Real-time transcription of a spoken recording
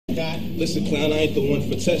Listen, clown, I ain't the one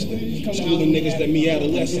for testing. Schooling niggas that me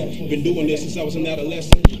adolescent. Been doing this since I was an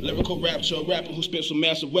adolescent. Lyrical rapture, a rapper who spits with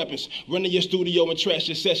massive weapons. Run in your studio and trash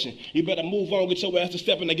your session. You better move on, get your ass to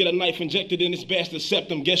stepping and get a knife injected in this bastard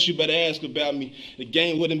septum. Guess you better ask about me. The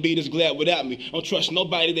game wouldn't be this glad without me. Don't trust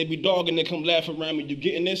nobody, they be dogging, they come laugh around me. You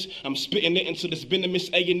getting this? I'm spitting it into this venomous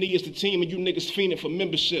A&E is the team and you niggas fiending for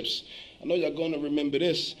memberships. I know y'all gonna remember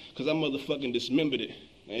this, cause I motherfucking dismembered it.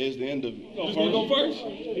 Here's the end of it. You go first?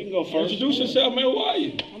 You can go first. Introduce yourself, man. Who are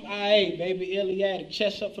you? I'm I.A., baby. Iliadic.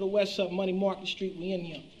 Chest up for the West up. Money Market Street. We in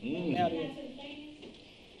here. Out here.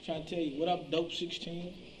 Trying to tell you. What up,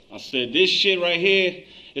 Dope16? I said, this shit right here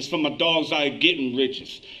is for my dogs out getting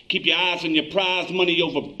riches. Keep your eyes on your prize money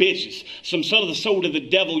over bitches. Some son of the soul to the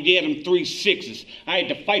devil, yeah, them 3 6s. I had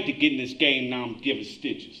to fight to get in this game, now I'm giving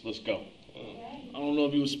stitches. Let's go. I don't know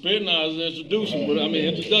if you was spitting or I was introduction, but I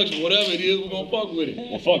mean introduction, whatever it is, we're gonna fuck with it.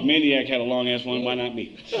 Well, fuck, Maniac had a long ass one, why not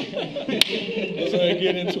me? Let's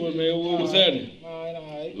get into it, man. What was that? All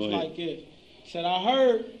right. It's like it. Said, I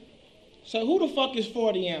heard. So who the fuck is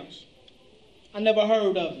 40 ounce? I never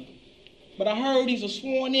heard of him. But I heard he's a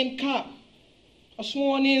sworn in cop. A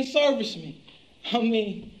sworn in serviceman. I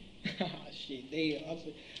mean, shit, damn. I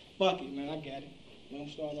said, fuck it, man, I got it. I'm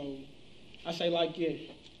starting over. I say like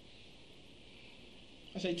it.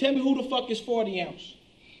 I say, tell me who the fuck is 40 ounce?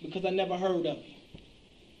 Because I never heard of him.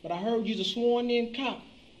 But I heard you's a sworn in cop,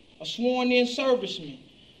 a sworn in serviceman.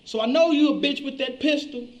 So I know you a bitch with that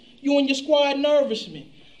pistol. You and your squad nervous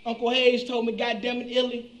me. Uncle Hayes told me, goddamn it,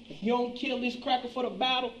 Illy, if you don't kill this cracker for the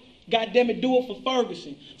battle, goddamn it, do it for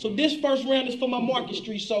Ferguson. So this first round is for my Market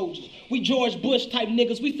Street soldiers. We George Bush type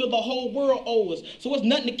niggas. We feel the whole world owe us. So it's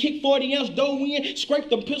nothing to kick 40 ounce dough in, scrape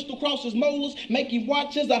the pistol across his molars, make him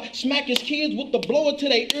watch as I smack his kids with the blower to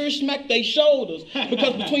their ears, smack their shoulders.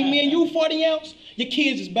 Because between me and you, 40 ounce, your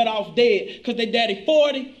kids is better off dead. Because they daddy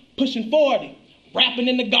 40, pushing 40, rapping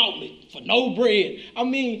in the gauntlet for no bread. I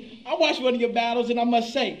mean, I watched one of your battles and I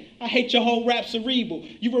must say, I hate your whole rap cerebral.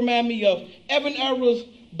 You remind me of Evan Errol's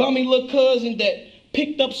bummy little cousin that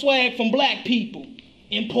picked up swag from black people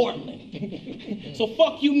in Portland. So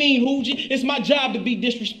fuck you mean, Hoogie. It's my job to be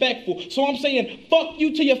disrespectful. So I'm saying fuck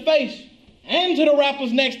you to your face and to the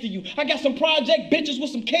rappers next to you. I got some project bitches with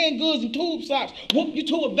some canned goods and tube socks. Whoop you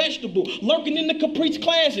to a vegetable. Lurking in the Caprice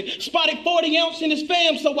Classic. Spotted 40 ounce in his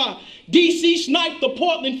fam, so I DC sniped the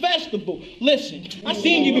Portland Festival. Listen, I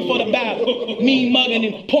seen you before the battle. Mean mugging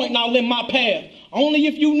and pointing all in my path. Only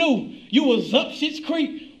if you knew you was up Shit's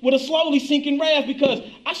Creek with a slowly sinking raft, because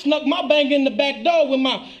I snuck my bang in the back door when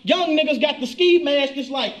my young niggas got the ski mask. It's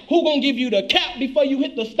like, who gonna give you the cap before you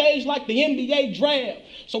hit the stage like the NBA draft?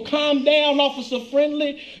 So calm down, Officer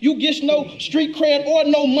Friendly. You get no street cred or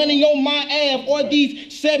no money on my ab, or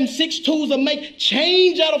these 7.62s will make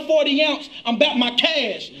change out of 40 ounce. I'm back my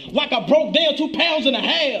cash like I broke down 2.5 pounds.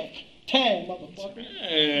 Time, motherfucker.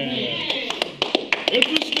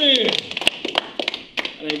 Interesting.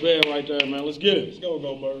 That ain't bad right there, man. Let's get it. Let's go,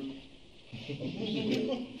 Bird.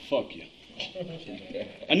 Fuck you.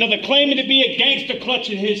 Another claiming to be a gangster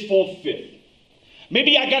clutching his 4/5.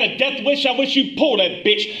 Maybe I got a death wish, I wish you pull that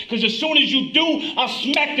bitch. Cause as soon as you do, I'll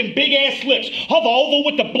smack them big ass lips. Hover over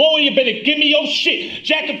with the blow, you better give me your shit.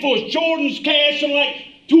 Jacking for his Jordan's cash and like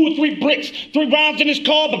 2 or 3 bricks. 3 rounds in his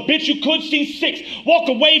car, but bitch, you could see 6. Walk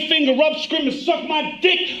away, finger up, screaming, suck my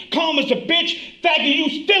dick. Calm as a bitch. Faggot,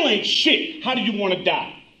 you still ain't shit. How do you want to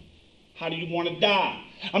die? How do you want to die?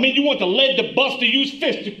 I mean, you want the lead to bust, to use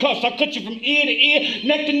fist to cuss. I cut you from ear to ear,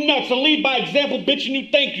 neck to nuts. I lead by example, bitch, and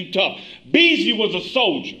you think you tough. Beezy was a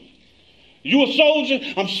soldier. You a soldier?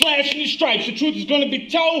 I'm slashing your stripes. The truth is going to be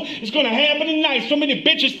told. It's going to happen tonight. So many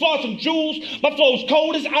bitches flossing jewels. My flow's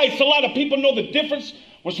cold as ice. A lot of people know the difference.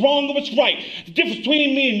 What's wrong or what's right. The difference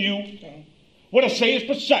between me and you, what I say is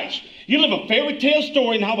precise. You live a fairy tale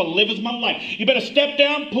story and how I live is my life. You better step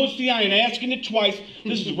down, pussy. I ain't asking it twice.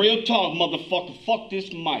 This is real talk, motherfucker. Fuck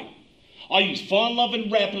this mic. I use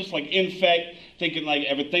fun-loving rappers like In Fact, thinking like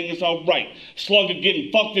everything is all right. Slugger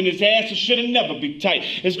getting fucked in his ass, it should've never be tight.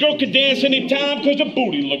 His girl could dance anytime cause her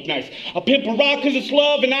booty look nice. I pimp her out cause it's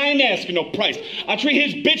love and I ain't asking no price. I treat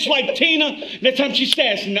his bitch like Tina next time she's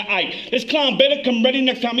sassing the Ike. This clown better come ready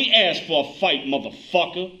next time he asks for a fight,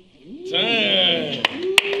 motherfucker. Damn.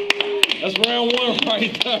 That's round 1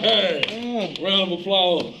 right there. Round of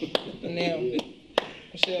applause. Now,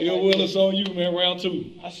 Ill Will, it's on you, man. Round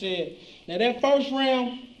 2. I said, now that first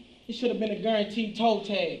round, it should have been a guaranteed toe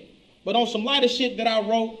tag. But on some lighter shit that I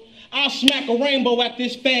wrote, I'll smack a rainbow at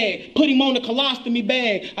this fag, put him on the colostomy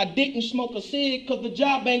bag. I didn't smoke a cig cause the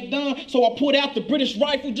job ain't done, so I pulled out the British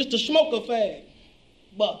rifle just to smoke a fag.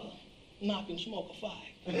 Bucker, knock and smoke a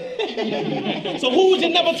fag. So who would you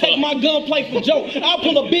never take my gunplay for joke? I'll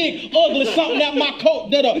pull a big, ugly something out my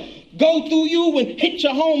coat that'll go through you and hit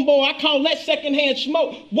your homeboy. I call that secondhand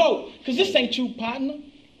smoke. Whoa, because this ain't you, partner.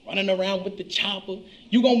 Running around with the chopper.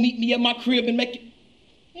 You gonna meet me at my crib and make it.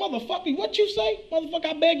 Motherfucker, what you say? Motherfucker,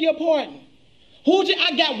 I beg your pardon.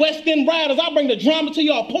 I got West End riders. I bring the drama to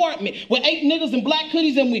your apartment with 8 niggas in black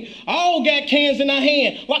hoodies and we all got cans in our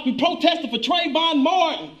hand like we protested for Trayvon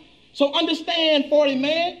Martin. So understand, 40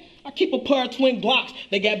 man, I keep a pair of twin Glocks.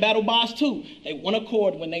 They got battle bars too. They one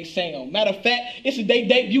accord when they sound. Matter of fact, it's a their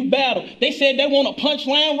debut battle. They said they want a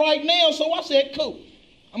punchline right now, so I said, cool.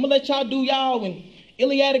 I'm gonna let y'all do y'all and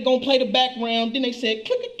Iliadic gonna play the background. Then they said,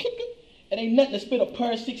 click it, click it. It ain't nothing to spit a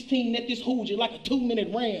pair of 16 at this Hoogie like a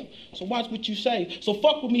 2-minute ram. So watch what you say. So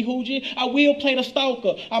fuck with me, Hoogie. I will play the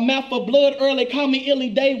stalker. I'm out for blood early. Call me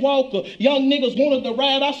Illy Day Walker. Young niggas wanted to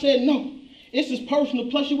ride. I said no. This is personal.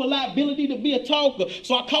 Plus you a liability to be a talker.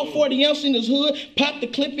 So I caught 40 ounce in his hood, popped the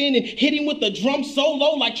clip in and hit him with the drum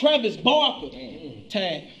solo like Travis Barker.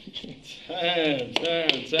 Time.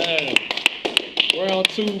 Time. Round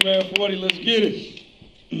 2, man. 40. Let's get it.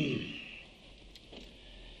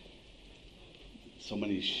 So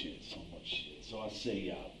much shit. So I say,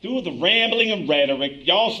 y'all, through the rambling and rhetoric,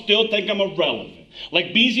 y'all still think I'm irrelevant.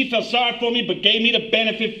 Like Beezy felt sorry for me but gave me the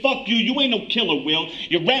benefit. Fuck you, you ain't no killer, Will.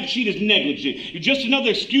 Your rap sheet is negligent. You're just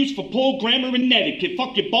another excuse for poor grammar and etiquette.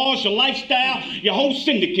 Fuck your bars, your lifestyle, your whole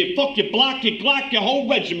syndicate. Fuck your block, your Glock, your whole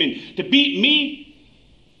regiment. To beat me,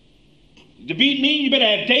 you better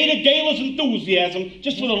have Data Gala's enthusiasm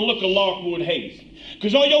just with a look of Larkwood haze.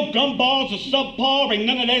 Cause all your gun bars are subpar, ain't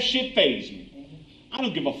none of that shit faze me. I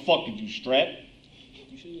don't give a fuck if you strap.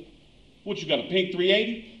 What, you got a pink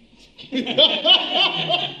 380?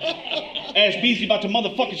 Ask Beezy about the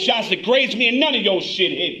motherfucking shots that grazed me and none of your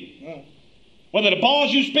shit hit me. Whether the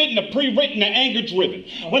bars you spitting are pre-written or anger-driven.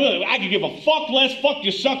 Whether I could give a fuck less, fuck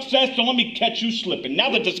your success, don't let me catch you slipping.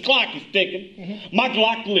 Now that this clock is ticking, my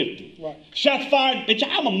Glock lifted. Right. Shots fired, bitch,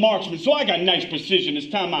 I'm a marksman, so I got nice precision. It's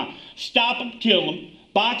time I stop him, kill him,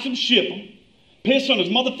 box him, ship him, piss on his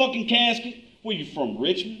motherfucking casket. Where you from,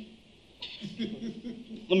 Richmond?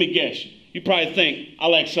 Let me guess. You probably think I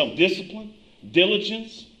lack self-discipline,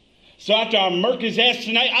 diligence. So after I murk his ass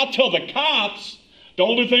tonight, I'll tell the cops the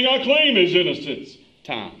only thing I claim is innocence.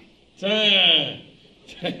 Time. Make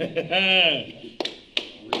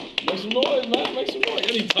some noise, man. Make some noise.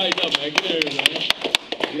 You need to tighten up, man. Get in there, man.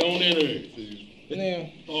 Get on in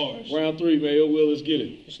there. Now, round 3, man. Yo, Will, let's get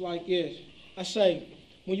it. It's like this. I say,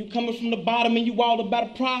 when you coming from the bottom and you all about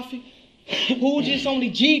a profit, who just only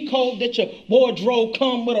G code that your wardrobe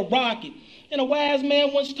come with a rocket? And a wise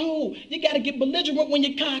man once told, you gotta get belligerent when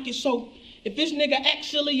you cock it. So if this nigga act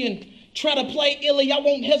silly and try to play illy, I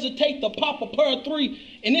won't hesitate to pop a pair of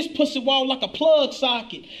 3 in this pussy wall like a plug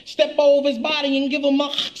socket. Step over his body and give him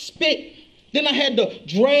a spit. Then I had to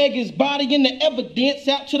drag his body in the evidence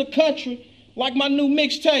out to the country like my new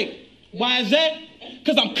mixtape. Why is that?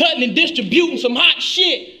 Cause I'm cutting and distributing some hot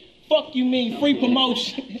shit. Fuck you mean free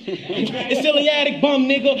promotion. It's Iliadic bum,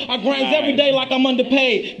 nigga. I grinds every day like I'm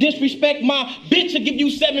underpaid. Disrespect my bitch will give you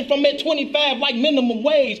 7 from at 25 like minimum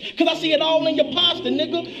wage. Cause I see it all in your pasta,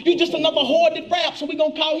 nigga. You just another whore that rap, so we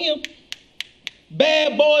gonna call him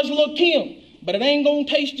Bad Boys Lil' Kim. But it ain't gonna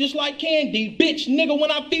taste just like candy. Bitch, nigga, when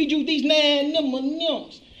I feed you these 9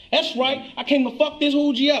 M&Ms. That's right, I came to fuck this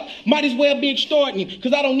Hoogie up. Might as well be extorting him,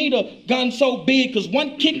 cause I don't need a gun so big, cause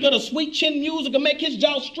one kick of the sweet chin music will make his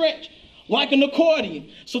jaw stretch like an accordion.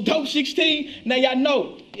 So Dope16, now y'all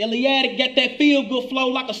know, Iliadic got that feel-good flow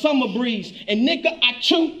like a summer breeze. And nigga, I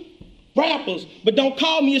chew rappers, but don't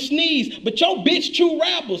call me a sneeze. But your bitch chew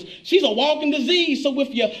rappers. She's a walking disease. So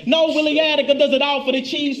if you know Iliadic does it all for the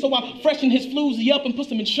cheese, so I freshen his floozy up and put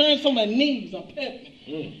some insurance on my knees. I'm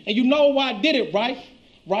pepping. And you know why I did it, right?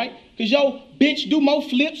 Right? Cause yo bitch do more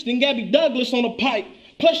flips than Gabby Douglas on a pipe.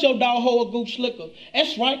 Plus your dog hoe a gooch slicker.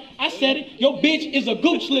 That's right, I said it. Your bitch is a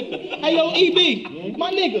gooch slicker. Hey yo, EB,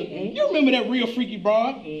 my nigga, you remember that real freaky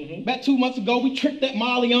broad? About 2 months ago, we tricked that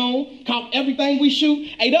Molly on, caught everything we shoot,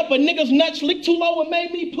 ate up a nigga's nuts, licked too low and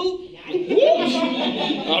made me poop.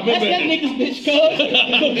 That's that nigga's bitch, cuz.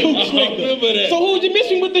 The gooch slicker. So who's you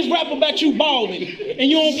missing with this rap about you balling?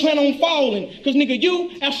 And you don't plan on falling? Cause nigga,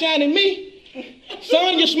 you outshining me.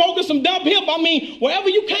 Son, you're smoking some dumb hip. I mean, wherever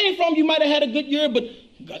you came from, you might have had a good year, but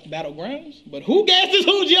got battlegrounds. But who gassed this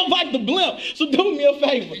Hoogie up like the blimp? So do me a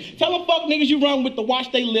favor. Tell them fuck niggas you run with to wash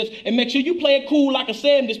they lips and make sure you play it cool like a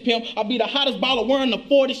 70s pimp. I'll be the hottest baller wearing the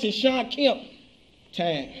 40s and Sean Kemp.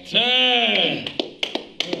 Time.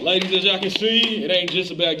 Ladies, as y'all can see, it ain't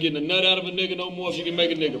just about getting a nut out of a nigga no more. If you can make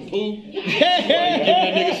a nigga poop, giving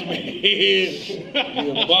that nigga some head,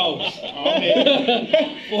 you a boss.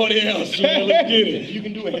 40 ounce, man, let's get it. You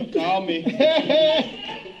can do it. Call me.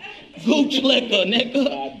 Gooch liquor, nigga.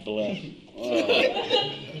 God bless.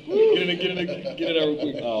 Get it out real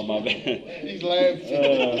quick. Oh, my bad. He's laughing.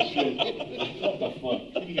 Shit. What the fuck?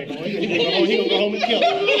 He gonna go home and kill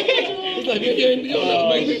him. He's like, you don't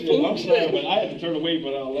make me poop. I'm sorry, but I had to turn away, but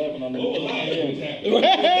I was laughing on the man.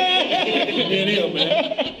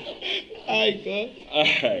 All right, good. All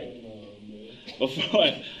right. Before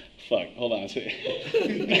fuck, hold on a second.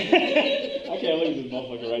 I can't look at this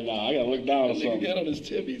motherfucker right now. I gotta look down or Nigga something. got on his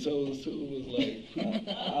tippy toes too. Was like,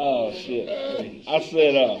 Oh shit. I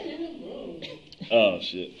said, oh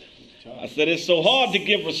shit. I said it's so hard to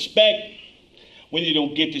give respect when you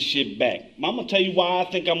don't get the shit back. I'm gonna tell you why I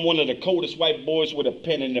think I'm one of the coldest white boys with a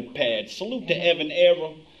pen and a pad. Salute to Evan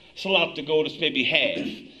Era. Salute to Goldest Baby Half.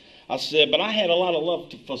 I said, but I had a lot of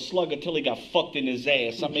love for Slugger till he got fucked in his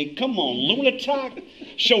ass. I mean, come on, Lunatic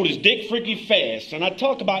showed his dick freaky fast. And I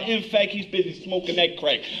talk about, in fact, he's busy smoking that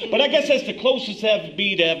crack. But I guess that's the closest I ever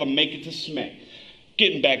be to ever make it to smack.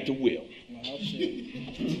 Getting back to Will.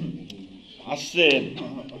 I said,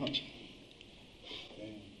 hold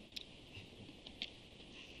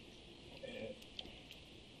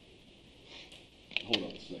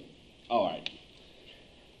on a second. All right.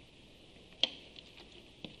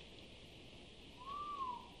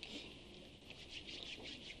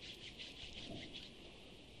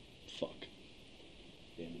 Fuck.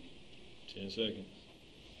 Damn it. 10 seconds.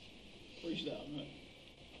 Freestyle, man.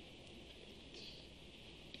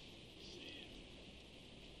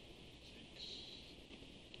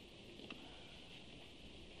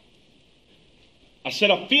 I said,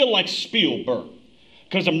 I feel like Spielberg,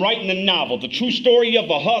 because I'm writing a novel, the true story of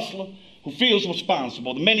a hustler who feels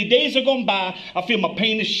responsible. The many days are gone by, I feel my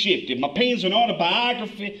pain has shifted. My pain's an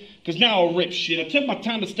autobiography, because now I rip shit. I took my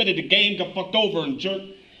time to study the game, got fucked over and jerked.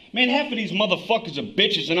 Man, half of these motherfuckers are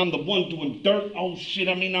bitches, and I'm the one doing dirt. Oh shit,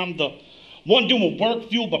 I mean, I'm the one doing work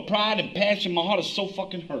fueled by pride and passion. My heart is so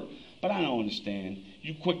fucking hurt. But I don't understand.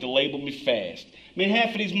 You quick to label me fast. Man,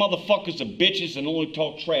 half of these motherfuckers are bitches and only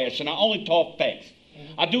talk trash, and I only talk facts.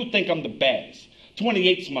 I do think I'm the baddest.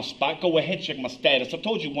 28's my spot. Go ahead, check my status. I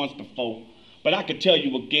told you once before, but I could tell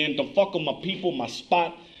you again. Don't fuck with my people, my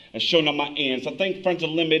spot, and show them my ends. I think friends are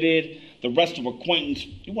limited. The rest are acquaintance.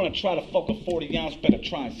 You want to try to fuck a 40 ounce? Better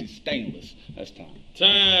try and see stainless. That's time.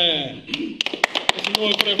 Time. What's the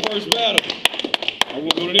noise for that first battle? I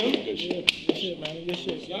want to go to them? Good shit, man. Good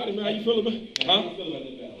shit. Scotty, man, how you feel about it? How you feel about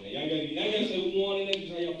that battle, man? Y'all gotta say who won and then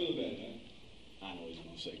just how y'all feel about it, man. I know what he's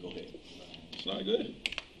going to say. Go ahead. It's not good.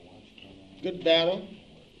 Good battle,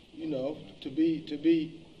 you know, to be,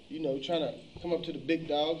 you know, trying to come up to the big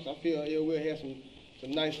dogs. I feel Ill Will had some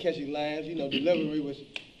nice catchy lines. You know, delivery was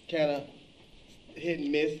kind of hit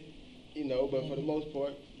and miss, you know, but for the most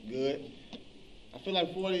part, good. I feel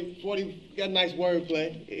like 40 got nice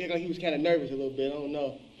wordplay. It looked like he was kind of nervous a little bit. I don't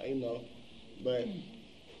know, you know, but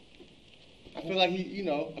I feel like he, you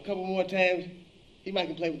know, a couple more times he might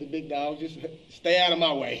can play with the big dogs. Just stay out of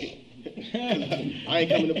my way. I ain't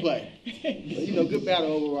coming to play. But, you know, good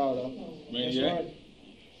battle overall, though. Man, yeah.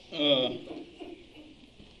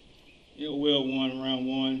 Ill Will won round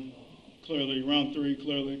 1. Clearly, round 3,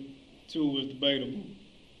 clearly. 2 was debatable.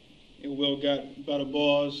 Ill Will got better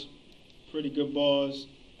bars, pretty good bars,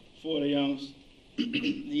 40 ounce.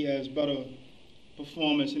 He has better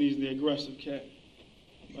performance and he's the aggressive cat.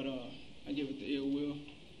 But I give it to Ill Will.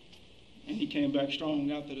 And he came back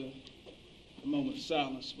strong after the moment of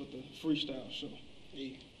silence with the freestyle show.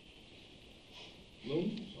 Yeah. Wow,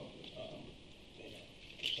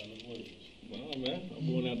 man. I'm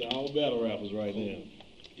going out to all battle rappers right now.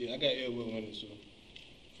 Yeah, I got Ill Will winning too.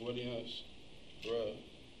 40 ounce. Bruh,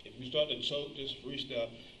 if you start to choke this freestyle,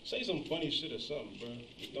 say some funny shit or something, bruh.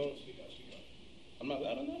 Don't speak out. I'm not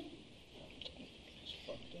loud enough? It's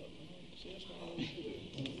fucked up, man. See, that's what I'm doing.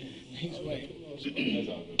 He's right. That's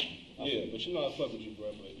all good. Yeah, but you know I fuck with you,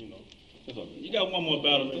 bruh, but you know. That's all good. You got one more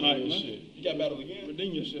battle tonight, man. Shit. You got battle again?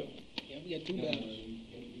 Redeem yourself. Yeah, we got 2 battles.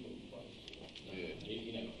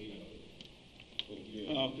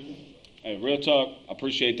 Okay. Hey, real talk, I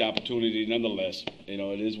appreciate the opportunity nonetheless. You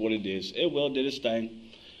know, it is what it is. It will did its thing.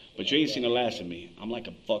 But you ain't seen the last of me. I'm like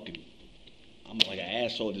an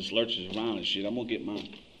asshole that just lurches around and shit. I'm gonna get mine.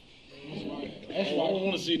 I don't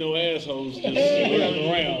want to see no assholes just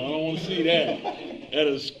running around. I don't want to see that.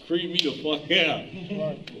 That'll creep me the fuck out.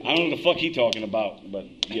 I don't know the fuck he talking about, but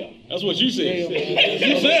yeah. That's what you said.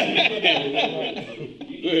 You said.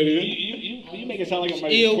 Go ahead, You You make it sound like I'm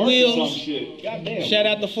ready Ill to work or Wills. some shit. Goddamn. Shout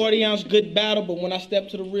out to 40 ounce Good Battle, but when I step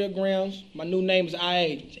to the real grounds, my new name is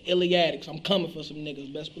IA. It's Iliadics. I'm coming for some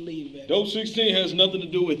niggas. Best believe that. Dope16 has nothing to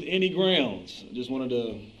do with any grounds. I just wanted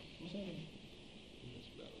to.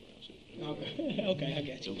 Okay, I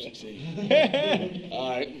got you. Dope16.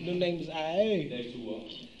 All right. New name is IA.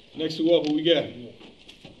 Next two up, what we got?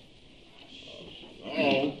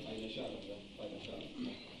 Oh.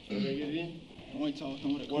 Come on, talk.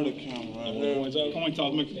 Where the camera? Right here. Come on,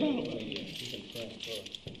 talk. Make the battle.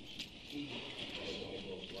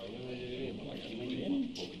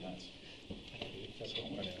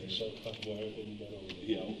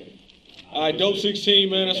 Yeah, okay. All right, Dope16,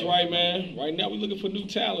 man. That's right, man. Right now, we looking for new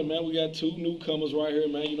talent, man. We got two newcomers right here,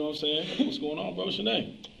 man. You know what I'm saying? What's going on, bro? What's your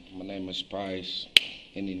name? My name is Price.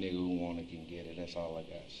 Any nigga who want it can get it. That's all I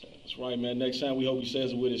got to say. That's right, man. Next time, we hope he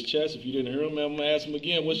says it with his chest. If you didn't hear him, man, I'm going to ask him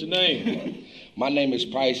again. What's your name? My name is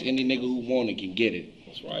Price. Any nigga who want it can get it.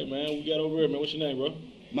 That's right, man. We got over here, man. What's your name, bro?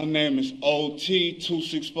 My name is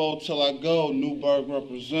OT264 till I go. Newburgh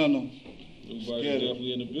representative. Newburgh is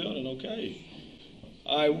definitely in the building. Okay.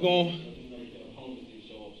 All right, we're going.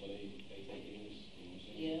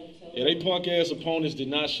 Yeah, they punk ass opponents did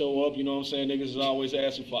not show up. You know what I'm saying? Niggas is always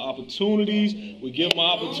asking for opportunities. We give them an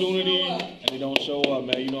opportunity, and they don't show up,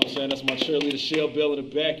 man. You know what I'm saying? That's my cheerleader, Shell Bell in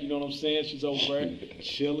the back. You know what I'm saying? She's over there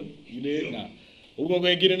chilling. You did? Nah. We're going to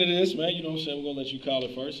go ahead and get into this, man. You know what I'm saying? We're going to let you call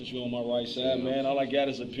it first since you're on my right side, man. All I got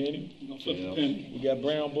is a penny. We're going to flip the penny. We got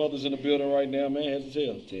Brown Brothers in the building right now, man. Heads and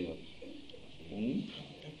tails. Tails.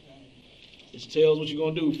 It's tails. What you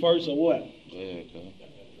going to do first or what? Go ahead, cuz.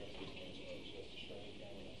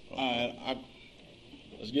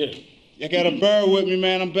 Let's get it. You gotta bear with me,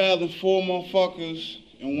 man. I'm battling 4 motherfuckers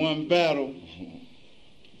in one battle.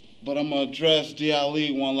 But I'm gonna address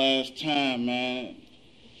D.Ali one last time, man.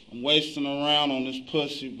 I'm wasting around on this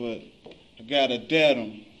pussy, but I gotta dead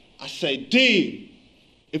him. I say, D,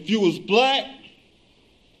 if you was black,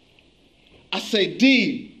 I say,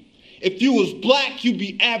 D, if you was black, you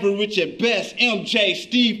be average at best. MJ,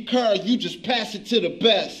 Steve Kerr, you just pass it to the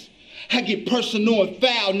best. I get personal and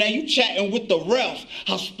foul, now you chatting with the refs.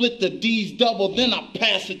 I'll split the D's double, then I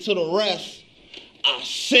pass it to the rest. I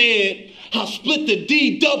said, I'll split the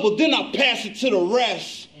D double, then I pass it to the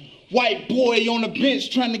rest. White boy on the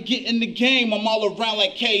bench trying to get in the game, I'm all around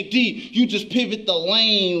like KD. You just pivot the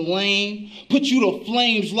lane. Put you to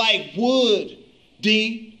flames like wood,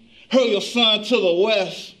 D. Hurl your son to the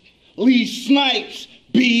west. Lee Snipes,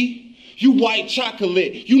 B. You white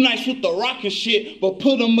chocolate, you nice with the rock and shit, but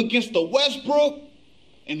put him against the Westbrook,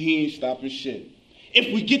 and he ain't stopping shit.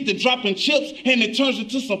 If we get to dropping chips and it turns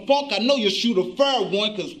into some funk, I know you'll shoot a fair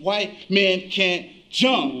one, cause white men can't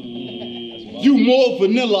jump. You more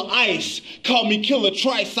vanilla ice, call me Killer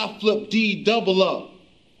Trice, I flip D double up.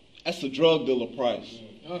 That's a drug dealer price.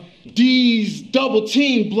 D's double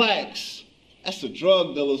team blacks. That's a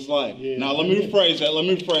drug dealer's life. Yeah, now let me rephrase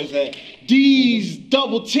that. These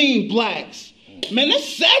double team blacks. Man,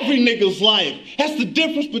 that's every nigga's life. That's the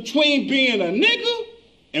difference between being a nigga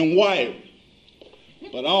and white.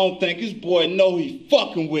 But I don't think his boy know he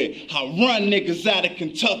fucking with. I run niggas out of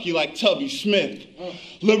Kentucky like Tubby Smith.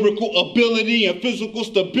 Lyrical ability and physical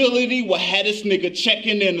stability will have this nigga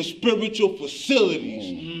checking in the spiritual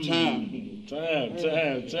facilities. Time.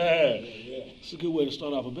 It's a good way to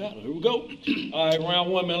start off a battle. Here we go. All right,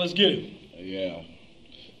 round one, man. Let's get it. Yeah.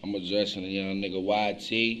 I'm addressing a young nigga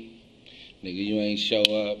YT. Nigga, you ain't show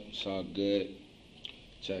up. It's all good.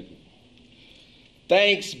 Check it.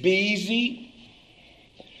 Thanks, Beezy,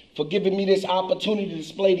 for giving me this opportunity to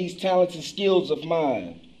display these talents and skills of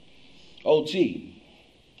mine. OT,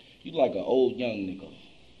 you like an old young nigga.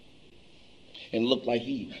 And look like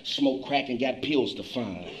he smoked crack and got pills to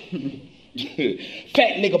find.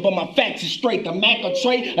 Fat nigga, but my facts is straight. The Mac or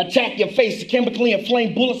tray, attack your face. The chemically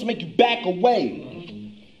inflamed bullets make you back away.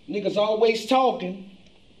 Niggas always talking,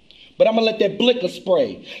 but I'ma let that blicker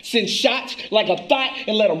spray. Send shots like a thought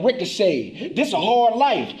and let them ricochet. This a hard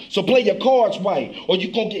life, so play your cards right, or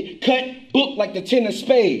you gon' get cut, booked like the 10 of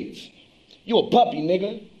spades. You a puppy,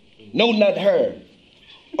 nigga. No nut her.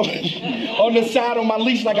 On the side on my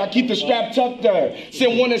leash like I keep the strap tucked there.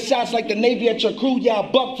 Send one of shots like the Navy at your crew, y'all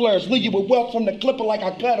buck flares. Leave you with wealth from the clipper like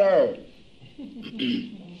I cut her.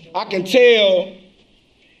 I can tell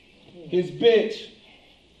his bitch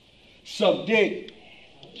suck dick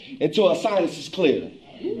until her sinus is clear.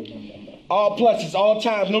 All pluses, all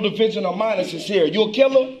times, no division or minuses here. You a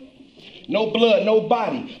killer? No blood, no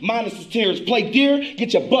body. Minus the tears. Play dear,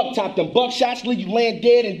 get your buck topped. Them buck shots leave you laying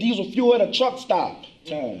dead in diesel fuel at a truck stop.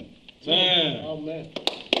 Time. Oh, man.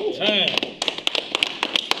 Time.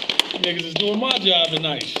 Niggas is doing my job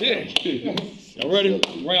tonight. Shit. Y'all ready?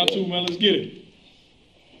 Round 2, man. Let's get it.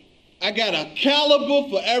 I got a caliber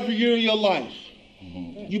for every year of your life.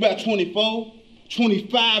 You about 24,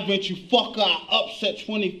 25, and you fuck I upset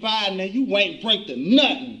 25, now you ain't break to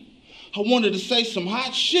nothing. I wanted to say some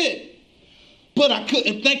hot shit, but I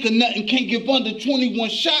couldn't think of nothing, can't give under 21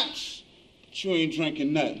 shots. But you ain't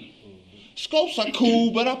drinking nothing. Scopes are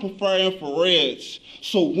cool, but I prefer infrareds.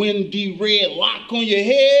 So when the red lock on your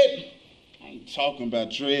head, I ain't talking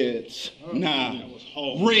about dreads. Nah,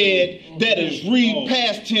 red, that is read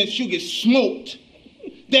past tense, you get smoked.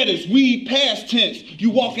 That is weed past tense. You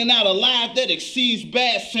walking out alive, that exceeds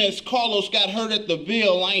bad sense. Carlos got hurt at the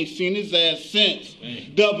Ville, I ain't seen his ass since.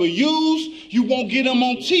 W's, you won't get him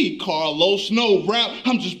on T, Carlos. No rap,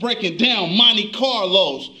 I'm just breaking down Monte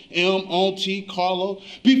Carlos. M on T, Carlos.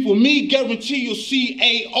 B for me, guarantee you'll see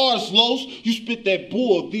ARs, Los. You spit that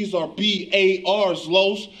bull, these are BARs,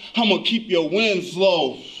 Los. I'ma keep your wins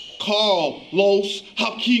low. Carlos,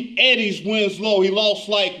 I'll keep Eddie's wins low. He lost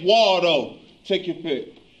like Waldo. Take your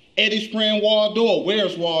pick. Eddie spraying Waldo, or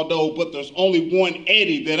where's Waldo? But there's only one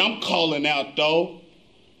Eddie that I'm calling out, though.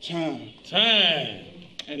 Time.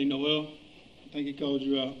 Eddie Noel, I think he called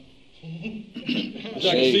you out. As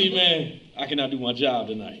I can see, man, I cannot do my job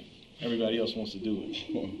tonight. Everybody else wants to do it.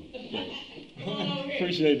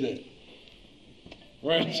 Appreciate that.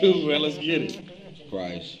 Round 2, man. Let's get it.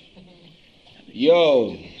 Christ.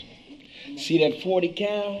 Yo, see that 40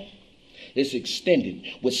 cal? It's extended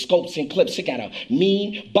with scopes and clips. It got a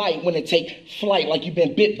mean bite when it take flight like you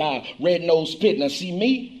been bit by a red-nosed pit. Now see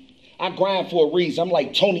me? I grind for a reason. I'm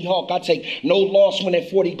like Tony Hawk. I take no loss when that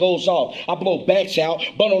 40 goes off. I blow backs out,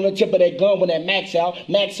 bun on the tip of that gun when that max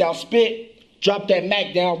out, spit, drop that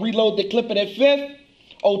Mac down, reload the clip of that 5th.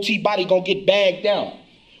 OT body gonna get bagged down.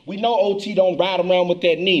 We know OT don't ride around with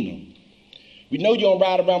that Nina. We know you don't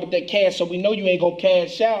ride around with that cash, so we know you ain't gonna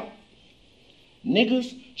cash out.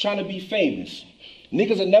 Niggas trying to be famous.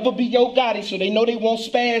 Niggas will never be Yo Gotti, so they know they won't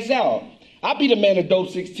spaz out. I be the man of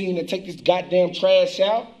Dope16 and take this goddamn trash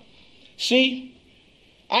out. See,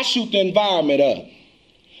 I shoot the environment up.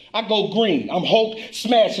 I go green, I'm Hulk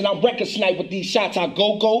smashing, I'm record snipe with these shots. I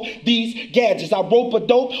go, these gadgets. I rope a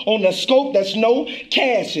dope on the scope, that's no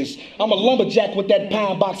cashes. I'm a lumberjack with that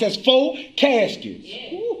pine box, that's 4 caskets.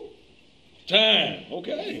 Time.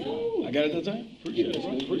 Okay. I got it that time? Appreciate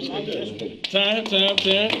that. Time.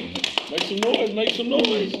 Make some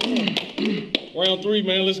noise. Round 3,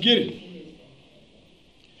 man. Let's get it.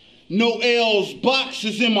 No L's,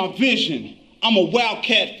 boxes in my vision. I'm a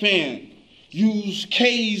Wildcat fan. Use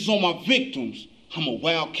K's on my victims. I'm a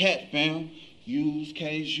Wildcat fan. Use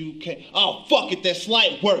K's, UK. Oh, fuck it, that's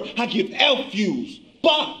light work. I give F-U's.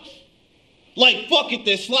 Box. Like, fuck it,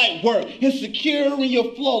 that's light work. Insecure in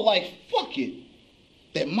your flow, like, fuck it.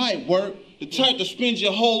 That might work. The type to spend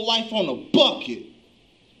your whole life on a bucket.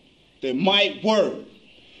 That might work.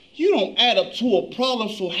 You don't add up to a problem,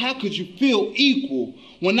 so how could you feel equal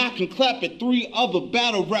when I can clap at 3 other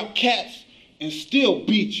battle rap cats and still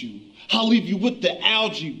beat you? I'll leave you with the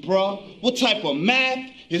algae, bruh. What type of math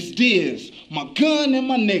is this? My gun and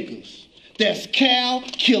my niggas. That's Cal,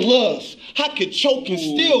 kill us. I could choke and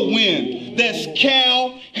still win. That's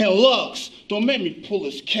Cal and Lux. Don't make me pull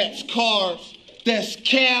his cat's cards. That's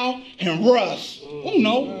Cal and Russ. Oh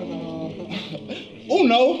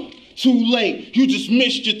no. Too late. You just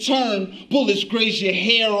missed your turn. Bullets graze your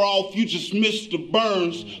hair off. You just missed the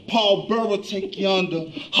burns. Paul Burrow take you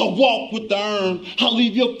under. I walk with the urn. I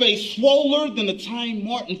leave your face swoller than the time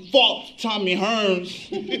Martin fought Tommy Hearns.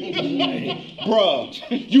 Bruh,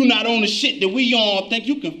 you not on the shit that we on. Think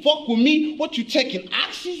you can fuck with me? What, you taking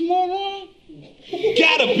oxys, moron?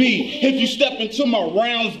 Gotta be. If you step into my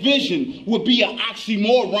rounds, vision would be an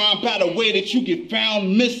oxymoron by the way that you get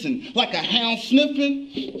found missing. Like a hound sniffing.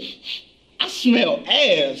 I smell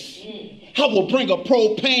ass. I will bring a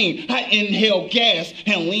propane. I inhale gas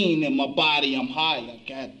and lean in my body. I'm high. Like,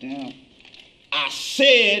 goddamn. I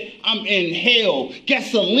said I'm in hell.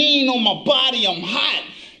 Gasoline on my body. I'm hot.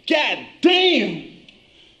 God damn.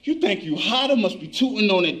 You think you hotter? Must be tooting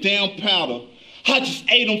on that damn powder. I just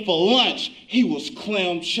ate him for lunch. He was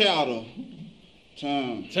clam chowder.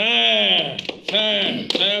 Time. Some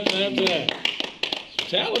talent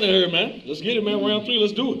in here, man. Let's get it, man. Round 3,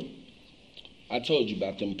 let's do it. I told you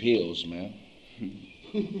about them pills, man.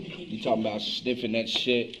 You talking about sniffing that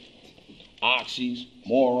shit? Oxys,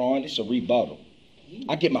 moron, it's a rebuttal.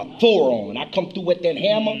 I get my Thor on. I come through with that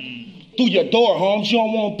hammer. Through your door, Holmes, you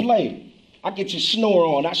don't want to play. I get your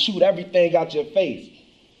snore on. I shoot everything out your face.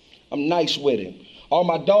 I'm nice with it. All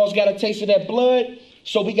my dogs got a taste of that blood,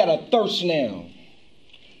 so we got a thirst now.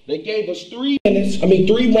 They gave us 3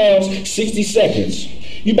 rounds, 60 seconds.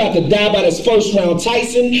 You about to die by this first round.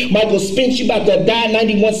 Tyson, Michael Spence, you about to die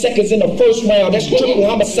 91 seconds in the first round. That's triple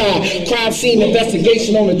homicide, crime scene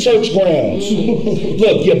investigation on the church grounds.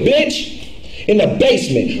 Look, your bitch in the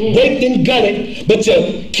basement, raped and gutted, but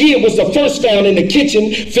your kid was the first found in the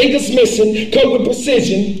kitchen, fingers missing, cut with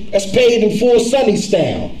precision. That's paid in full Sunny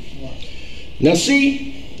style. Now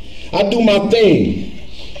see, I do my thing.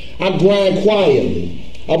 I grind quietly.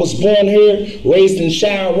 I was born here, raised in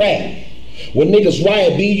Chirac. When niggas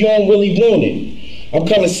riot, B, you don't really want it. I'm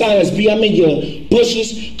calling silence, B. I'm in your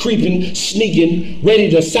bushes, creeping, sneaking, ready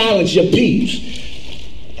to silence your peeps.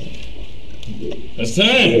 That's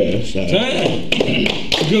time. Yeah, that's time.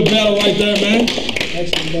 A good battle right there, man.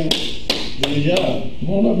 Excellent battle. Good job. Come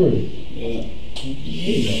on up here. Yeah.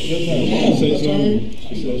 Say something.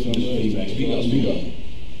 Speak up.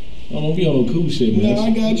 I don't be on no cool shit, man. No,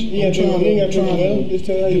 I got you. You ain't got to well. Just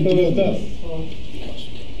tell how you feel about that.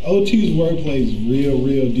 OT's wordplay is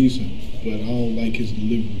real decent, but I don't like his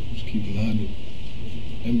delivery. Just keep it 100.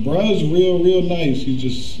 And bruh's real nice. He's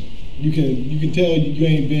just you can tell you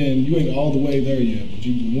ain't all the way there yet. But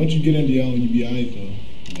once you get into your own, you be alright though.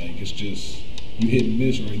 Like it's just you hit and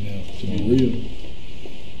miss right now. To be real.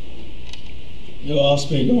 Yo, I'll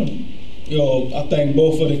speak on it. Yo, I think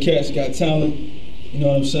both of the cats got talent. You know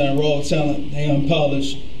what I'm saying? Raw talent. They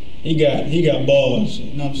unpolished. He got balls.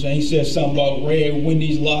 You know what I'm saying? He said something about red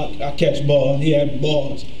Wendy's lock. I catch balls. He had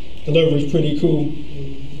balls. Delivery's pretty cool.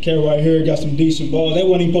 Cat right here got some decent balls. They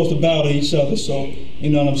wasn't even supposed to battle each other, so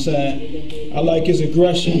you know what I'm saying? I like his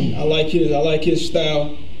aggression. I like his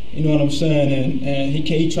style. You know what I'm saying? And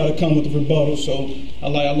he try to come with the rebuttal, so I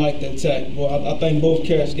like the attack. Well, I think both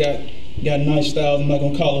cats got nice styles. I'm not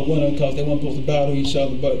gonna call it winner because they weren't supposed to battle each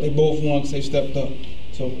other, but they both won because they stepped up.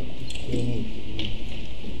 So.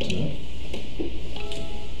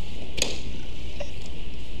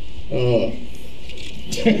 I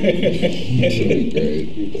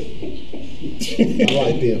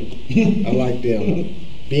like them.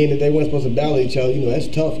 Being that they weren't supposed to battle each other, that's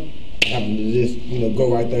tough. Having to just,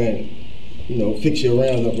 go right there and, fix your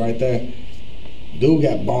rounds up right there. Dude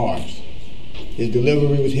got bars. His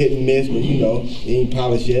delivery was hit and miss, but he ain't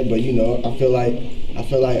polished yet. But I feel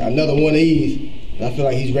like another one of these. I feel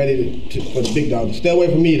like he's ready for the big dog. Stay away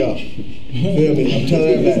from me though. Feel me? I'm telling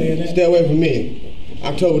everybody, stay away from me.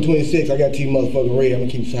 October 26th, I got Team Motherfucking Red. I'm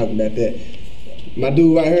gonna keep talking about that. My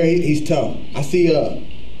dude right here, he's tough. I see I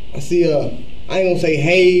ain't gonna say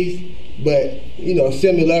haze, but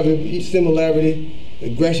similarity.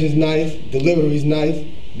 Aggression's nice, delivery's nice,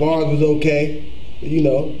 bars was okay.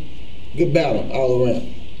 Good battle all around.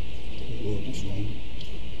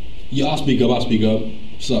 Yeah, I'll speak up. What's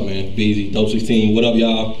up, man? Beezy, Dope16. What up,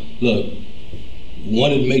 y'all? Look,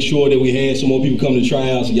 wanted to make sure that we had some more people come to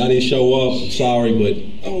tryouts. Y'all didn't show up. I'm sorry, but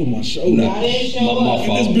my show. My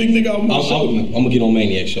fault. This big nigga on my show. I'm gonna get on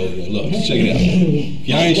Maniac show then. Look, check it out. If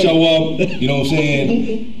y'all ain't show up, you know what I'm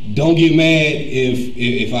saying? Don't get mad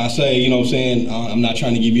if I say, you know what I'm saying, I'm not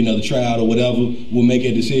trying to give you another tryout or whatever. We'll make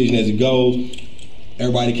a decision as it goes.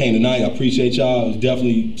 Everybody came tonight. I appreciate y'all. It was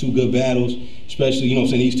definitely 2 good battles. Especially, you know what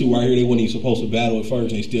I'm saying, these 2 right here, they weren't even supposed to battle at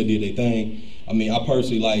first, and they still did their thing. I mean, I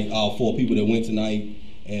personally like all 4 people that went tonight,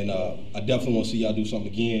 and I definitely want to see y'all do something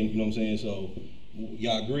again, you know what I'm saying? So,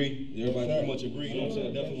 y'all agree? Everybody pretty much agree, you know what I'm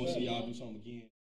saying? I definitely want to see y'all do something again.